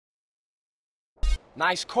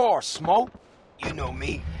Nice car, Smoke. You know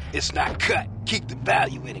me. It's not cut. Keep the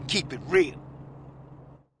value in it. Keep it real.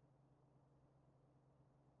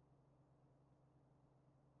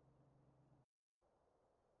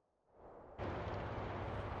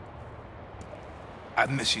 I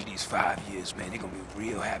miss you these 5 years, man. They're gonna be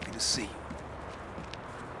real happy to see you.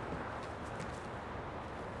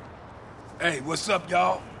 Hey, what's up,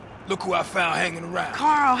 y'all? Look who I found hanging around.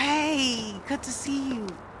 Carl, hey, good to see you.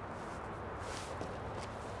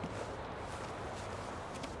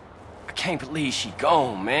 I can't believe she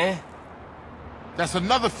gone, man. That's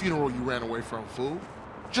another funeral you ran away from, fool.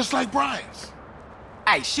 Just like Brian's.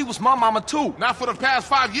 Hey, she was my mama too. Not for the past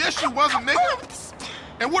 5 years she wasn't, nigga.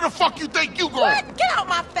 And where the fuck you think you going? What? Get out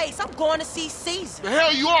my face. I'm going to see Caesar. The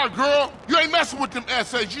hell you are, girl. You ain't messing with them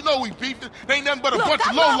essays. You know we beefed it. They ain't nothing but a Look, bunch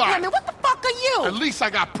I of love lowlife. women. What the fuck are you? At least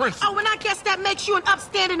I got principles. Oh, and I guess that makes you an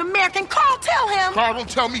upstanding American. Carl, tell him. Carl, don't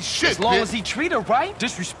tell me shit, As long bitch. as he treat her right,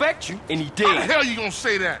 disrespect you, and he How the did. hell you gonna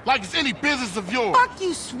say that? Like it's any business of yours. Fuck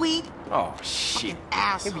you, sweet. Oh, shit.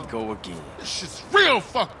 Asshole. Here we go again. This shit's real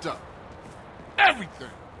fucked up.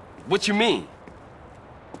 Everything. What you mean?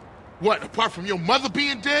 What, apart from your mother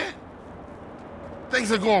being dead?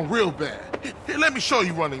 Things are going real bad. Here, let me show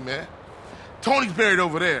you, Running Man. Tony's buried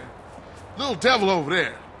over there. Little Devil over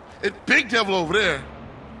there. And Big Devil over there.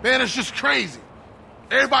 Man, it's just crazy.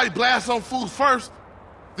 Everybody blasts on fools first,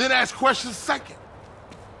 then ask questions second.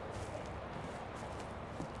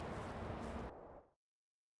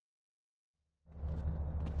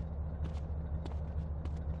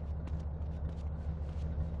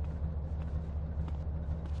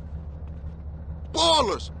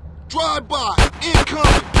 Ballers! Drive-by!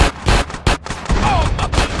 Incoming! Oh, my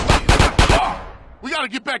car! We gotta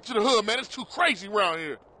get back to the hood, man. It's too crazy around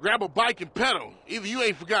here. Grab a bike and pedal. Either you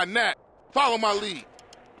ain't forgotten that. Follow my lead.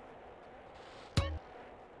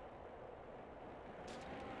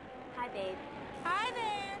 Hi, babe. Hi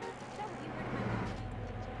there.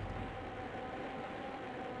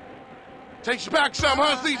 Takes you back some,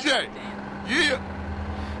 huh, CJ?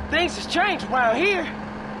 Yeah. Things has changed around here.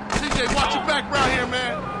 CJ, watch your back around here,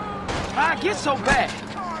 man. How'd it get so bad?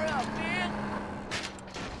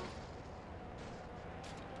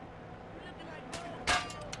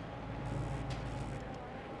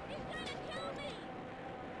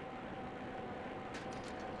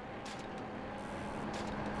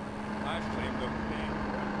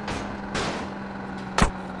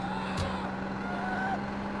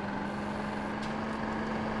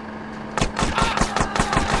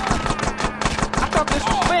 I thought this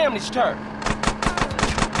was family's turf.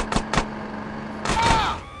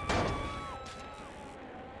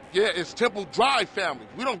 Yeah, it's Temple Drive family.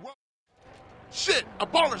 We don't... Shit, a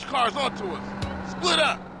baller's car's onto us. Split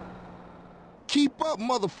up. Keep up,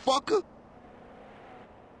 motherfucker!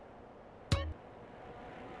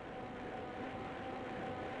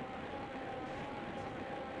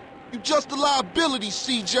 You just a liability,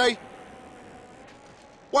 CJ.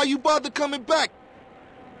 Why you bother coming back?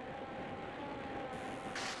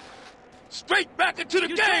 Straight back into the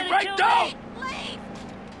game, right, dog?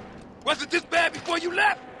 Wasn't this bad before you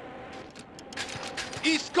left?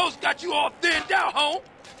 East Coast got you all thinned out, home.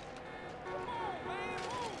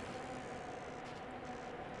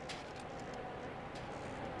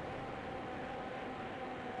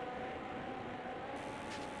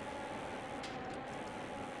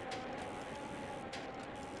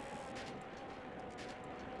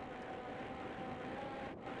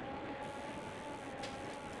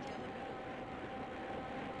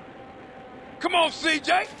 Come on,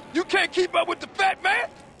 CJ. You can't keep up with the fat man.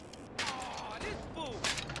 Oh, this fool.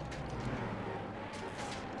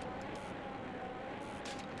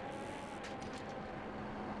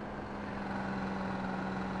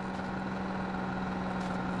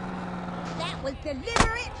 That was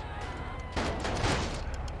deliberate.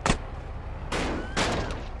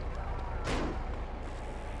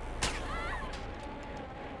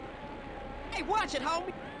 Hey, watch it,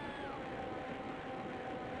 homie.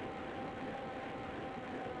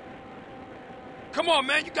 Come on,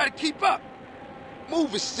 man. You gotta keep up.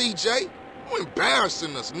 Move it, CJ. You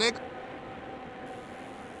embarrassing us, nigga.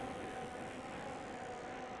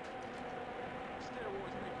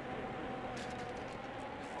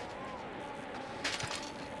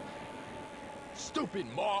 Stupid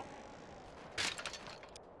mark.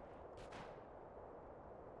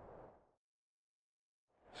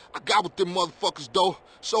 I got with them motherfuckers, though.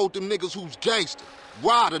 Sold them niggas who's gangster.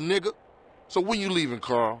 Rider, nigga. So when you leaving,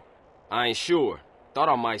 Carl? I ain't sure. Thought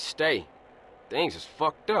I might stay. Things is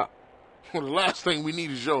fucked up. Well, the last thing we need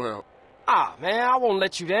is your help. Ah, man, I won't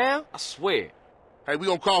let you down. I swear. Hey, we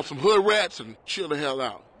gonna call some hood rats and chill the hell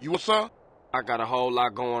out. You want some? I got a whole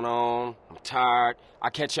lot going on. I'm tired.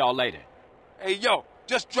 I'll catch y'all later. Hey, yo,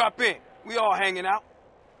 just drop in. We all hanging out.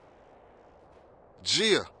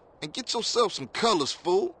 Gia, and get yourself some colors,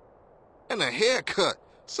 fool. And a haircut.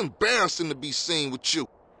 It's embarrassing to be seen with you.